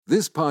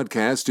This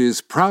podcast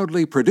is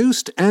proudly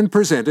produced and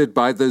presented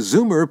by the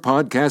Zoomer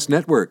Podcast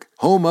Network,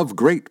 home of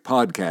great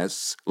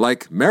podcasts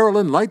like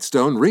Marilyn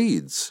Lightstone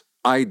Reads,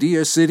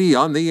 Idea City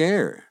on the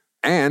Air,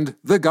 and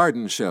The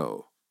Garden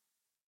Show.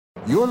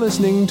 You're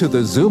listening to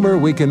the Zoomer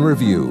Week in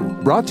Review,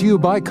 brought to you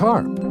by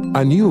CARP,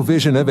 a new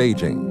vision of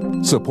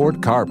aging.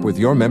 Support CARP with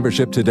your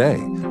membership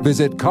today.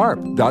 Visit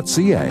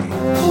carp.ca.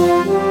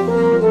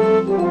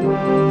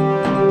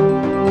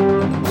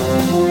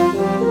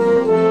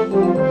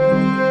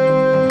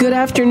 Good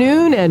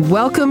afternoon and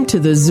welcome to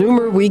the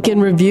Zoomer Week in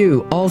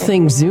Review, all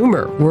things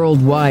Zoomer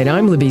worldwide.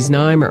 I'm Libby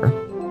Znaimer.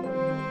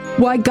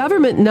 Why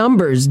government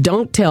numbers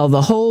don't tell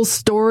the whole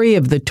story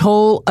of the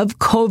toll of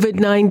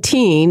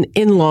COVID-19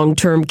 in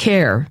long-term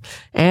care,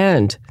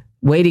 and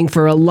waiting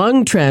for a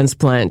lung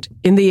transplant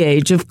in the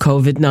age of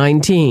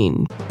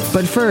COVID-19.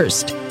 But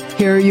first,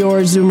 here are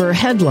your Zoomer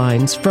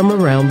headlines from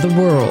around the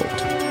world.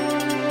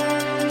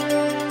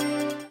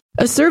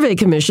 A survey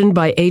commissioned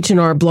by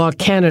H&R Block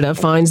Canada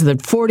finds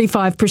that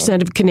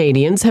 45% of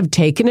Canadians have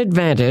taken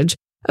advantage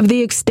of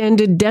the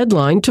extended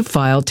deadline to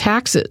file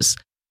taxes.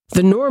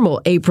 The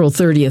normal April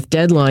 30th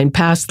deadline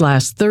passed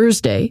last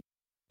Thursday,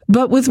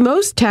 but with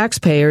most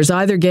taxpayers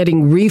either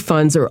getting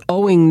refunds or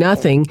owing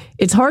nothing,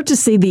 it's hard to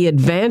see the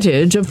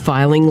advantage of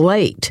filing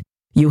late.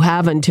 You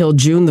have until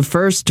June the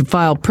 1st to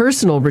file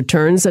personal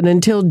returns and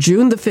until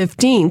June the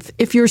 15th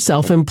if you're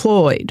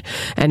self-employed.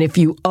 And if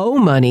you owe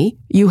money,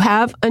 you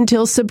have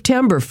until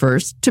September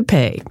 1st to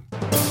pay.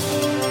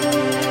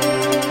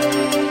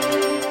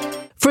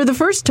 For the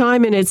first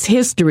time in its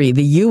history,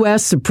 the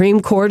U.S.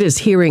 Supreme Court is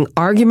hearing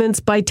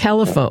arguments by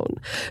telephone.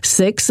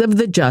 6 of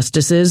the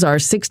justices are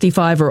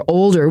 65 or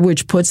older,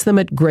 which puts them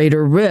at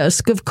greater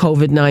risk of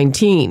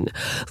COVID-19.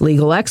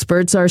 Legal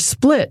experts are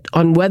split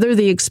on whether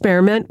the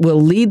experiment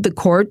will lead the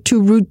court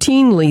to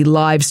routinely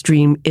live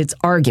stream its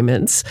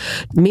arguments.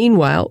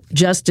 Meanwhile,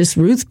 Justice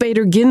Ruth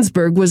Bader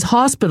Ginsburg was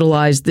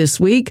hospitalized this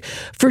week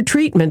for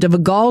treatment of a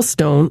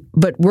gallstone,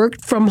 but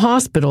worked from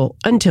hospital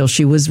until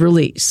she was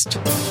released.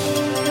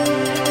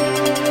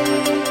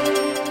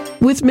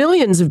 With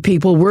millions of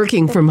people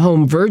working from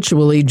home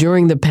virtually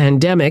during the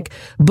pandemic,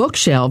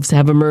 bookshelves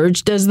have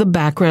emerged as the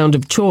background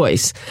of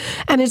choice.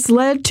 And it's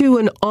led to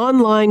an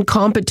online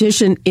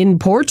competition in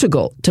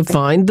Portugal to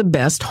find the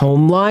best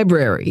home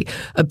library.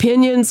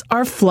 Opinions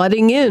are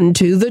flooding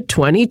into the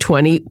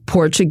 2020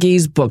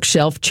 Portuguese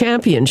Bookshelf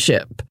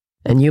Championship.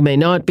 And you may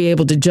not be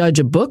able to judge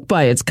a book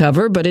by its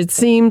cover, but it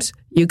seems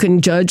you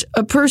can judge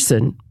a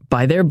person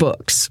by their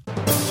books.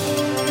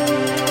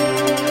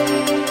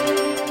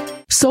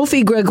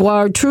 Sophie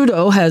Gregoire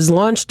Trudeau has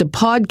launched a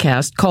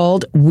podcast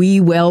called We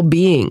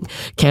Wellbeing.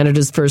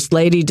 Canada's First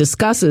Lady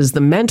discusses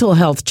the mental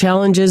health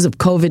challenges of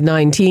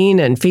COVID-19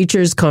 and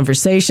features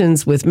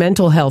conversations with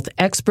mental health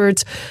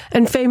experts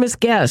and famous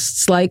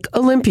guests like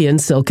Olympian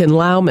Silken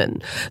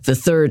Laumann. The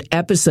third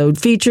episode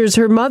features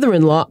her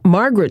mother-in-law,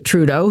 Margaret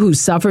Trudeau, who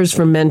suffers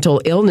from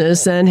mental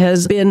illness and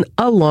has been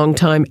a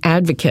longtime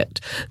advocate.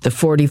 The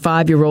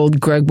 45-year-old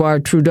Gregoire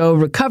Trudeau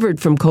recovered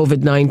from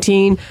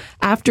COVID-19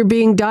 after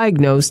being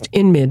diagnosed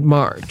in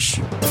mid-March.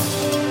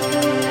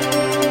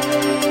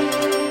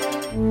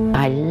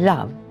 I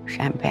love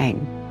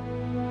champagne,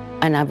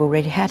 and I've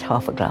already had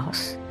half a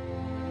glass.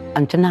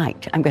 And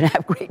tonight, I'm going to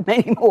have a great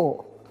many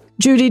more.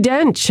 Judi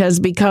Dench has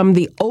become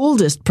the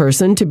oldest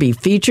person to be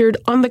featured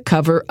on the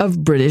cover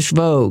of British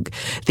Vogue.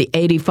 The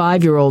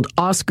 85-year-old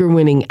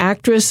Oscar-winning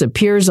actress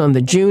appears on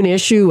the June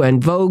issue,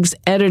 and Vogue's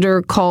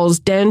editor calls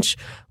Dench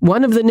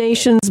one of the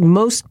nation's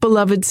most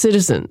beloved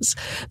citizens.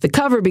 The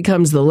cover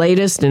becomes the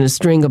latest in a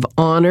string of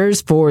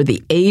honors for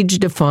the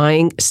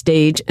age-defying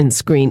stage and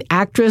screen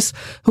actress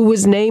who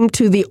was named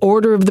to the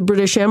Order of the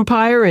British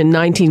Empire in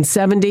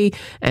 1970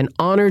 and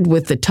honored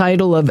with the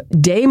title of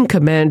Dame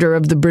Commander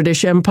of the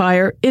British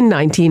Empire in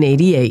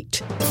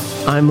 1988.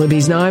 I'm Libby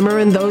Znaimer,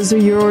 and those are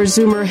your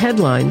Zoomer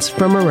headlines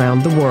from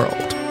around the world.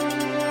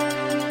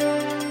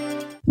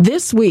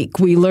 This week,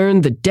 we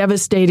learned the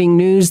devastating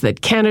news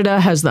that Canada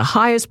has the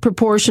highest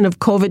proportion of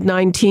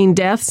COVID-19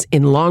 deaths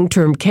in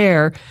long-term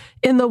care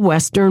in the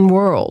Western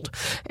world.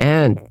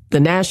 And the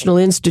National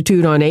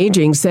Institute on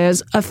Aging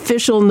says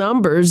official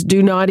numbers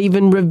do not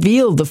even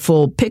reveal the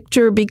full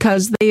picture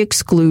because they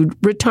exclude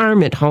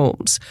retirement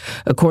homes.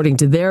 According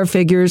to their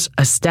figures,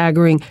 a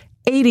staggering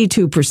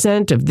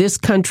 82% of this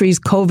country's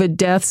COVID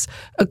deaths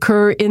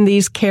occur in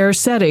these care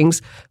settings,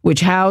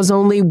 which house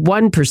only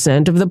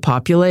 1% of the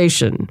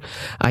population.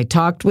 I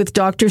talked with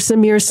Dr.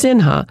 Samir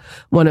Sinha,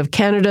 one of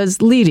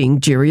Canada's leading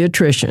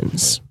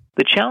geriatricians.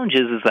 The challenge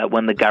is that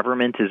when the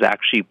government is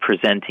actually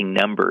presenting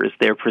numbers,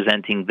 they're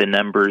presenting the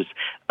numbers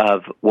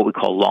of what we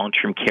call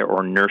long-term care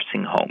or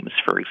nursing homes,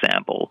 for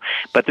example.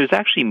 But there's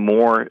actually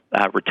more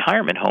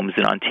retirement homes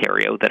in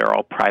Ontario that are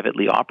all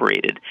privately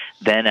operated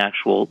than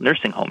actual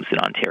nursing homes in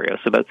Ontario,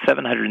 so about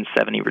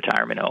 770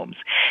 retirement homes.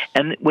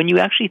 And when you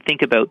actually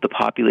think about the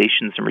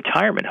populations in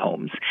retirement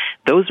homes,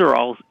 those are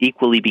all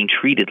equally being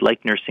treated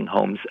like nursing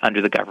homes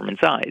under the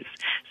government's eyes.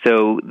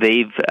 So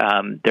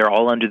they're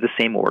all under the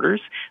same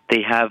orders.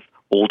 They have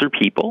older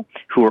people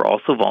who are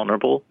also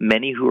vulnerable,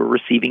 many who are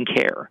receiving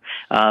care.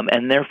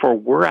 And therefore,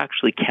 we're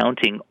actually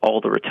counting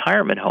all the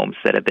retirement homes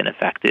that have been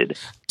affected.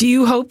 Do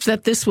you hope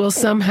that this will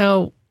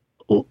somehow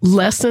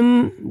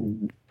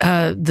lessen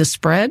the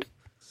spread?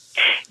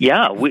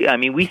 Yeah,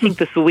 we think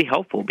this will be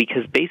helpful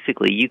because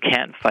basically you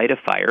can't fight a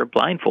fire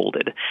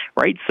blindfolded,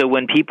 right? So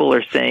when people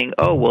are saying,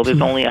 oh, well,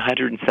 there's only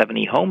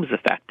 170 homes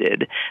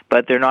affected,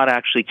 but they're not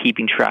actually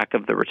keeping track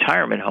of the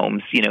retirement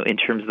homes, in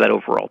terms of that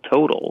overall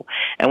total.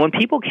 And when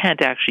people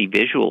can't actually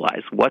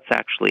visualize what's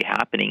actually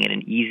happening in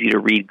an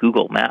easy-to-read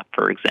Google map,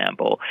 for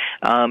example,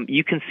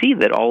 you can see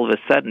that all of a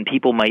sudden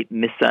people might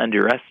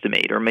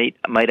underestimate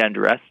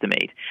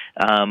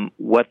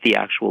what the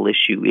actual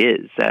issue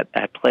is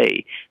at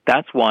play.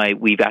 That's why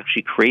we've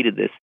actually created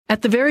this.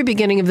 At the very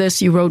beginning of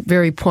this, you wrote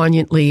very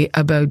poignantly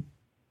about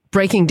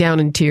breaking down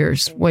in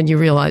tears when you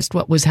realized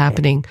what was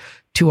happening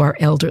to our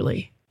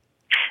elderly.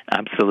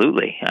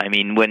 Absolutely.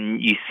 When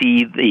you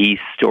see the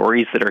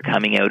stories that are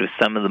coming out of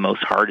some of the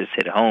most hardest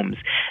hit homes,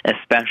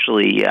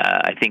 especially,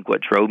 I think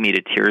what drove me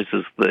to tears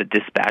was the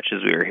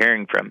dispatches we were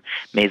hearing from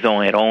Maison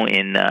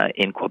Héron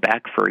in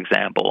Quebec, for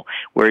example,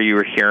 where you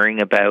were hearing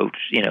about,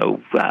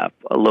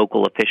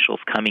 local officials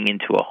coming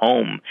into a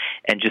home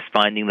and just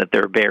finding that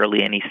there are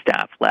barely any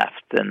staff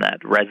left and that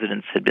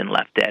residents had been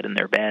left dead in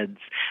their beds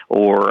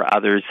or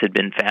others had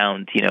been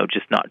found,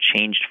 just not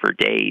changed for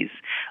days.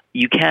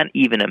 You can't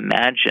even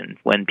imagine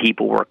when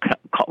people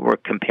were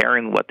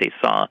comparing what they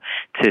saw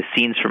to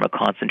scenes from a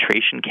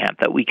concentration camp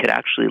that we could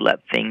actually let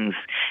things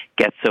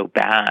get so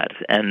bad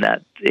and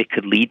that it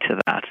could lead to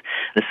that.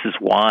 This is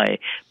why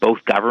both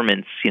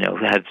governments,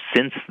 have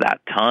since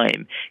that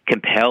time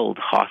compelled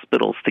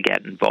hospitals to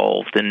get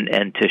involved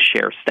and to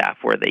share staff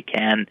where they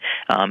can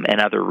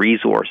and other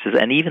resources,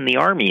 and even the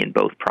Army in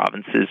both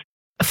provinces.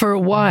 For a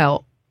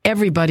while,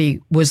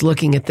 everybody was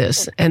looking at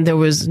this and there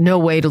was no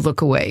way to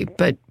look away.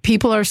 But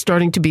people are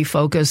starting to be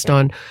focused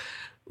on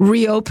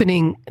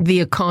reopening the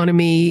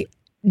economy.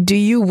 Do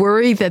you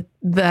worry that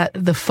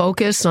the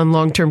focus on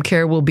long-term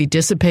care will be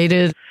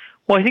dissipated?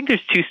 Well, I think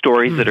there's two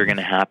stories that are going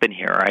to happen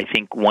here. I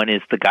think one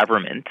is the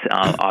government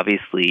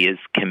obviously is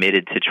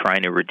committed to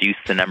trying to reduce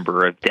the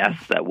number of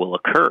deaths that will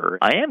occur.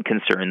 I am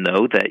concerned,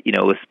 though, that,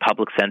 as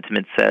public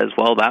sentiment says,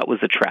 well, that was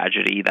a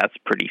tragedy, that's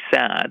pretty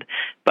sad.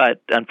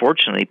 But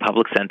unfortunately,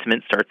 public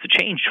sentiment starts to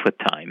change with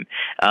time.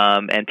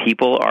 And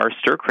people are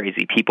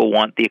stir-crazy. People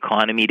want the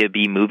economy to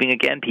be moving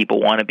again.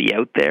 People want to be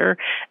out there.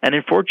 And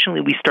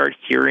unfortunately, we start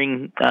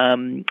hearing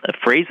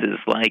phrases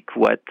like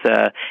what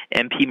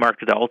MP Mark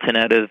Dalton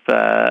out of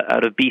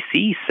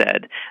BC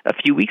said a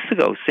few weeks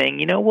ago,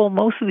 saying, well,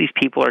 most of these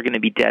people are going to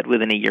be dead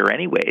within a year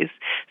anyways.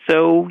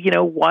 So,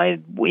 why,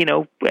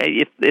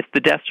 if the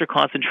deaths are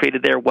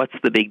concentrated there, what's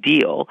the big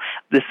deal?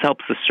 This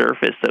helps to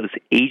surface those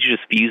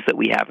ageist views that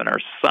we have in our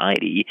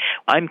society.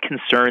 I'm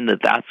concerned that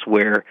that's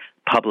where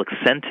public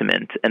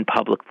sentiment and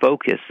public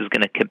focus is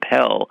going to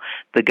compel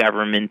the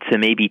government to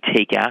maybe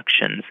take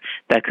actions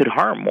that could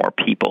harm more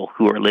people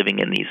who are living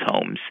in these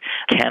homes.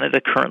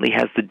 Canada currently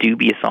has the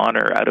dubious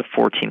honor out of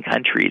 14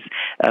 countries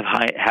of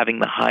having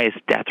the highest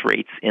death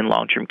rates in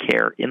long-term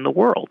care in the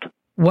world.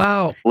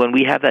 Wow. When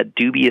we have that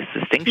dubious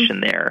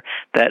distinction there,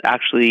 that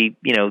actually,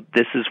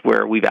 this is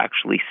where we've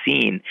actually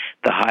seen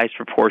the highest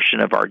proportion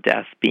of our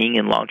deaths being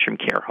in long-term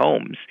care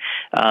homes.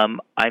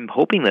 I'm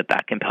hoping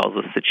that compels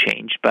us to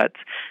change, but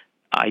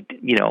I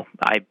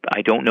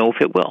don't know if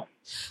it will.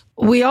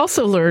 We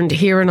also learned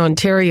here in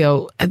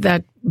Ontario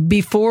that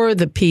before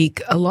the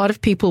peak, a lot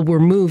of people were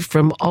moved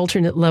from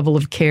alternate level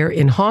of care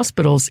in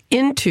hospitals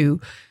into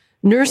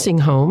nursing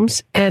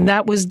homes. And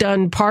that was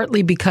done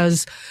partly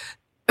because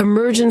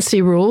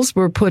emergency rules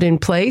were put in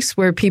place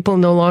where people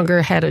no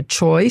longer had a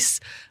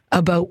choice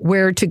about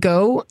where to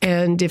go.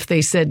 And if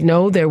they said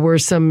no, there were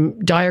some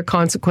dire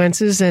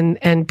consequences,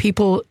 and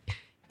people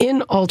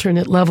in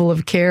alternate level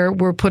of care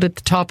were put at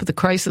the top of the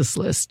crisis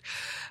list.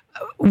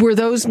 Were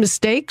those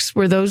mistakes?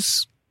 Were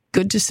those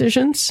good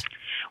decisions?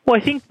 Well,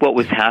 I think what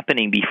was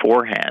happening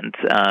beforehand,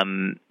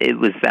 it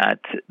was that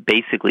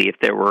basically if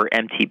there were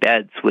empty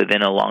beds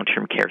within a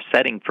long-term care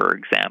setting, for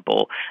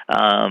example,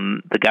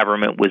 the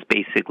government was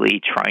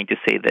basically trying to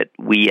say that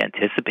we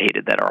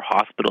anticipated that our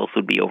hospitals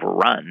would be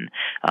overrun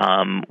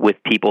with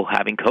people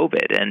having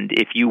COVID. And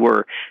if you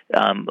were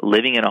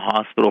living in a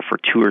hospital for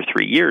 2 or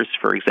 3 years,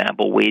 for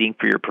example, waiting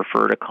for your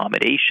preferred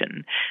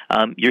accommodation,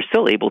 you're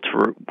still able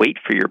to wait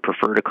for your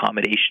preferred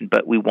accommodation,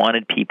 but we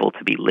wanted people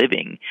to be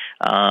living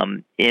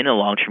in a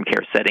long-term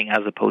care setting as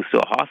opposed to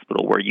a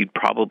hospital where you'd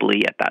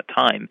probably at that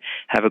time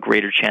have a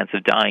greater chance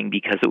of dying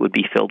because it would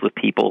be filled with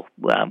people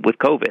with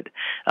COVID.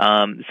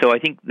 So I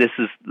think this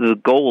is the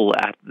goal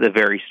at the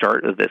very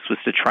start of this, was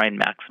to try and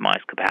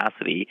maximize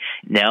capacity.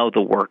 Now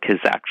the work has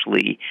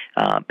actually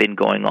been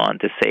going on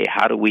to say,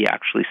 how do we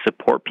actually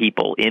support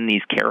people in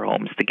these care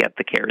homes to get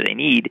the care they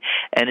need?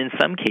 And in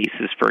some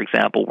cases, for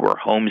example, where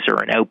homes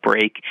are an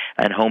outbreak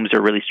and homes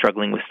are really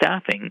struggling with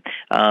staffing,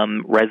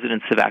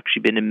 residents have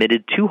actually been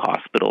admitted to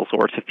hospitals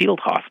or to field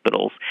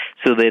hospitals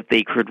so that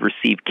they could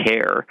receive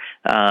care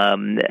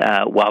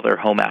while their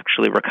home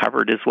actually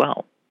recovered as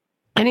well.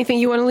 Anything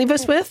you want to leave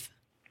us with?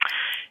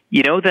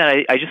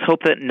 That I just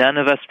hope that none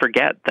of us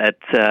forget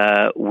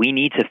that we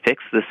need to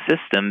fix the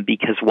system,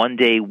 because one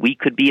day we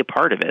could be a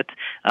part of it,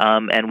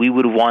 and we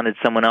would have wanted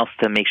someone else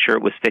to make sure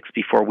it was fixed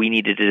before we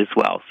needed it as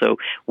well. So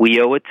we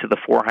owe it to the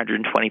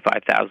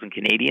 425,000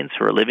 Canadians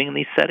who are living in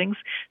these settings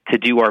to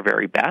do our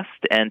very best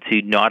and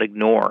to not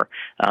ignore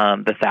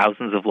the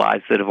thousands of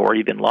lives that have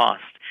already been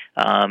lost,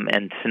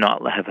 and to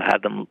not have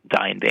had them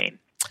die in vain.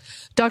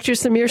 Dr.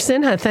 Samir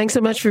Sinha, thanks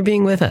so much for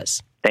being with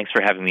us. Thanks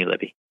for having me,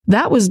 Libby.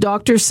 That was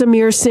Dr.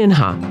 Samir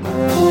Sinha.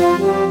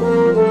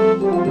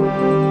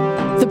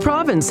 The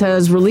province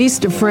has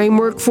released a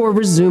framework for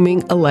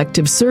resuming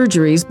elective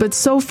surgeries, but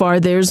so far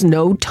there's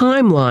no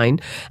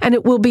timeline, and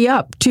it will be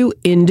up to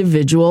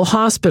individual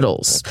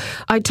hospitals.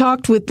 I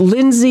talked with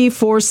Lyndsey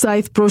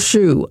Forsythe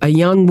Brochu, a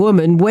young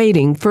woman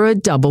waiting for a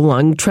double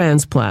lung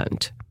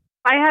transplant.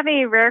 I have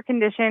a rare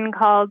condition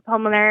called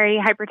pulmonary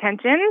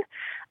hypertension.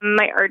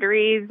 My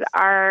arteries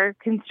are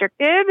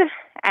constricted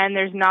and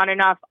there's not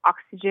enough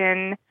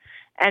oxygen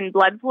and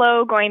blood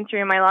flow going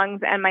through my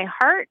lungs and my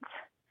heart.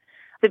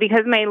 So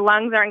because my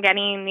lungs aren't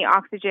getting the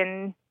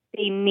oxygen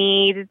they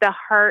need, the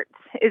heart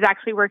is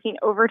actually working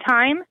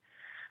overtime.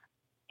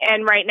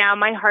 And right now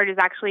my heart is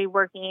actually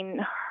working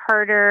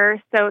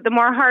harder. So the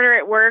more harder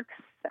it works,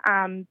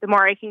 the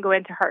more I can go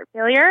into heart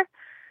failure.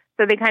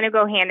 So they kind of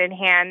go hand in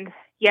hand.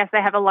 Yes,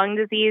 I have a lung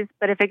disease,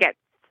 but if it gets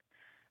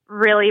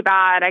really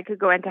bad, I could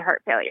go into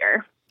heart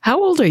failure.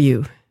 How old are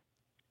you?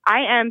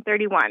 I am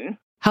 31.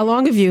 How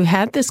long have you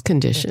had this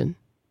condition?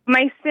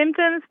 My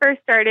symptoms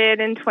first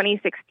started in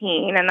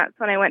 2016, and that's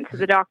when I went to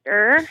the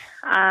doctor.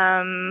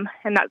 And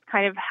that's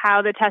kind of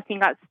how the testing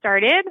got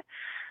started.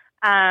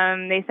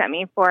 They sent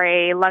me for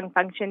a lung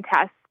function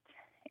test,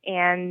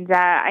 and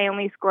I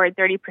only scored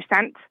 30%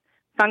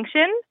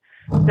 function.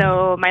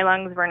 So my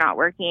lungs were not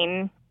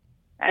working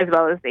as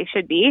well as they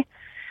should be.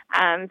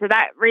 So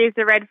that raised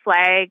a red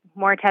flag,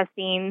 more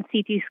testing,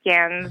 CT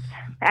scans,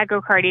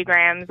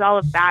 echocardiograms, all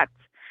of that.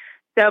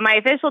 So my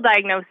official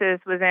diagnosis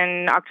was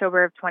in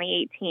October of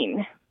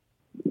 2018.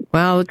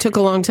 Wow, it took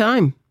a long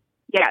time.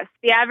 Yes,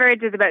 the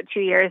average is about 2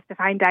 years to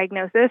find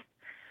diagnosis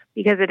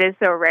because it is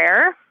so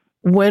rare.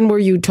 When were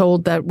you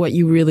told that what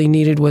you really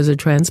needed was a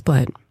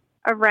transplant?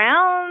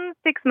 Around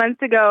 6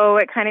 months ago,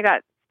 it kind of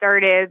got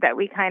started that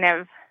we kind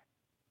of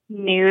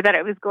knew that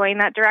it was going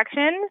that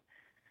direction.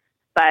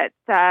 But,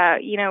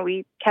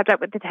 we kept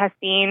up with the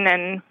testing,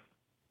 and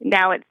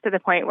now it's to the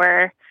point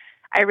where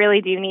I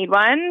really do need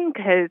one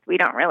because we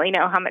don't really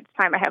know how much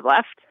time I have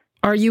left.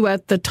 Are you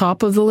at the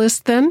top of the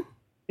list then?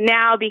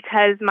 Now,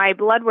 because my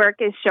blood work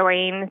is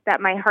showing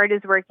that my heart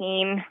is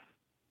working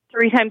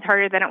 3 times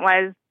harder than it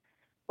was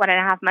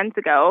 1.5 months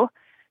ago,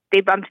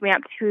 they bumped me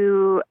up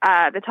to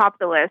the top of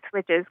the list,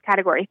 which is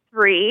category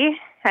 3,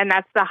 and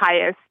that's the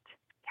highest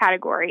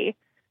category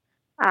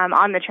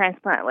on the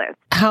transplant list.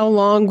 How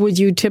long would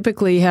you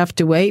typically have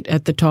to wait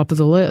at the top of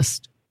the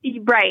list?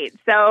 Right.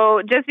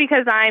 So just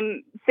because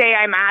I'm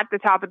at the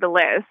top of the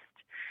list,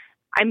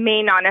 I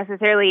may not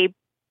necessarily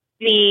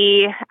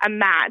be a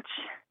match.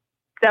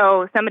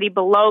 So somebody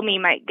below me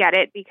might get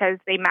it because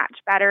they match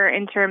better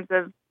in terms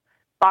of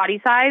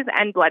body size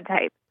and blood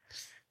type.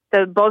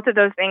 So both of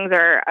those things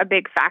are a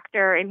big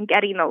factor in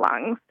getting the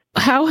lungs.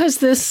 How has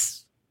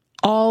this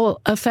all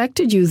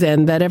affected you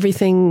then, that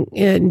everything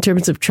in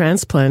terms of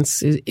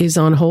transplants is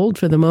on hold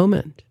for the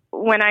moment?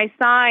 When I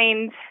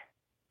signed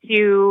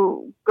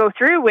to go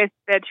through with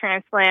the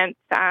transplant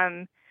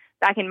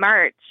back in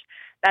March,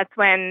 that's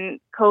when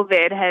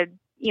COVID had,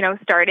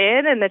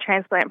 started, and the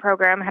transplant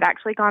program had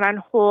actually gone on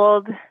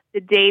hold the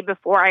day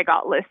before I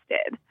got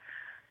listed.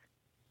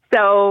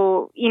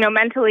 So,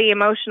 mentally,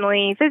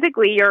 emotionally,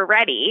 physically, you're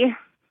ready.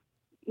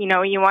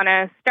 You want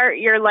to start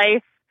your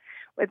life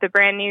with a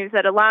brand new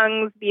set of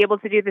lungs, be able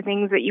to do the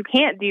things that you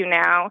can't do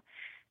now.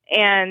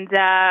 And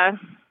to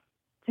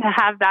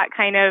have that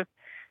kind of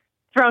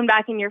thrown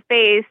back in your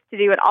face to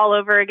do it all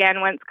over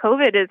again once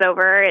COVID is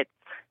over,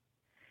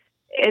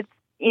 it's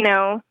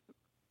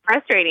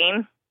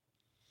frustrating.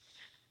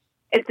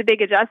 It's a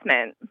big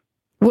adjustment.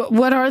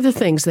 What are the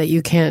things that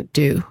you can't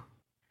do?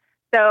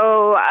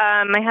 So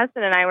my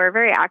husband and I were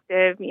very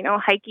active,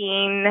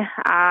 hiking,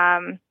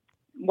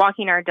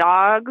 walking our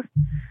dogs,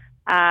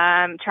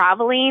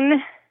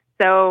 traveling.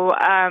 So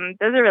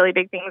those are really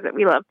big things that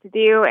we love to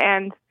do.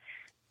 And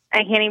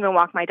I can't even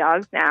walk my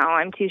dogs now.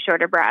 I'm too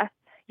short of breath,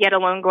 yet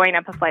alone going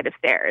up a flight of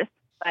stairs.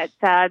 But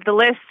the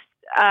list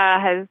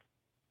has,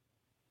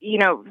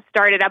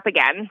 started up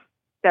again.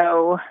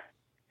 So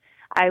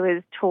I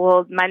was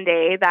told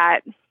Monday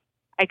that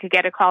I could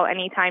get a call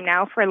anytime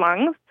now for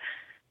lungs.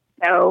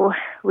 So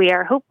we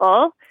are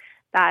hopeful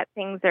that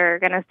things are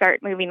going to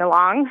start moving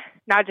along,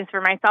 not just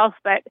for myself,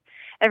 but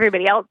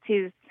everybody else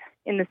who's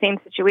in the same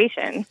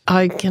situation.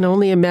 I can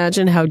only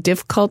imagine how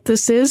difficult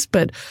this is,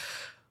 but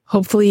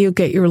hopefully you'll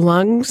get your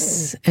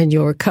lungs and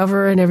you'll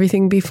recover and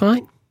everything be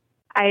fine.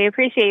 I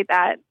appreciate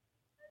that.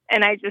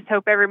 And I just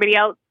hope everybody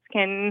else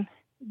can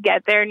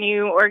get their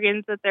new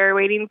organs that they're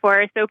waiting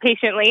for so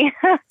patiently,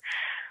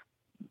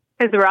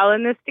 because we're all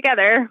in this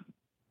together.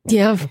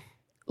 Yeah.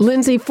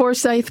 Lyndsey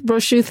Forsythe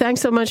Brochu, thanks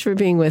so much for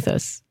being with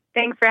us.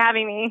 Thanks for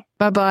having me.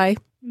 Bye-bye.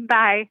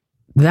 Bye.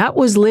 That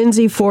was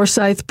Lyndsey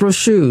Forsythe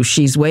Brochu.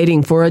 She's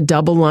waiting for a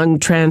double lung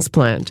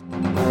transplant.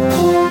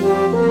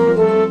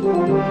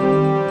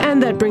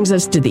 And that brings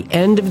us to the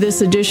end of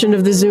this edition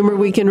of the Zoomer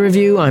Week in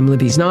Review. I'm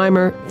Libby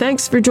Znaimer.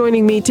 Thanks for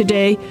joining me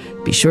today.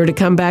 Be sure to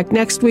come back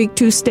next week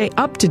to stay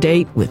up to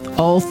date with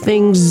all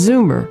things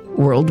Zoomer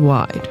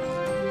worldwide.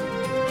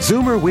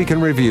 Zoomer Week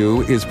in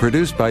Review is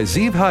produced by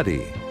Zeev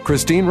Huddy,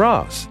 Christine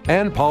Ross,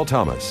 and Paul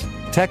Thomas.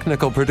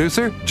 Technical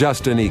producer,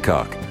 Justin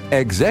Eacock.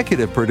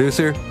 Executive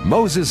producer,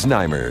 Moses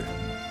Znaimer.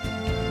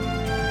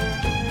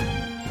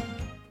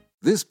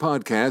 This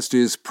podcast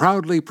is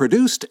proudly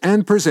produced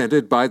and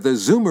presented by the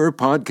Zoomer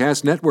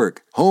Podcast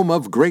Network, home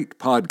of great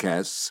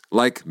podcasts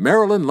like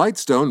Marilyn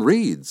Lightstone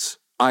Reads,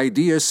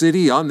 Idea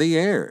City on the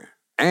Air,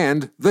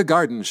 and The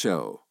Garden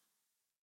Show.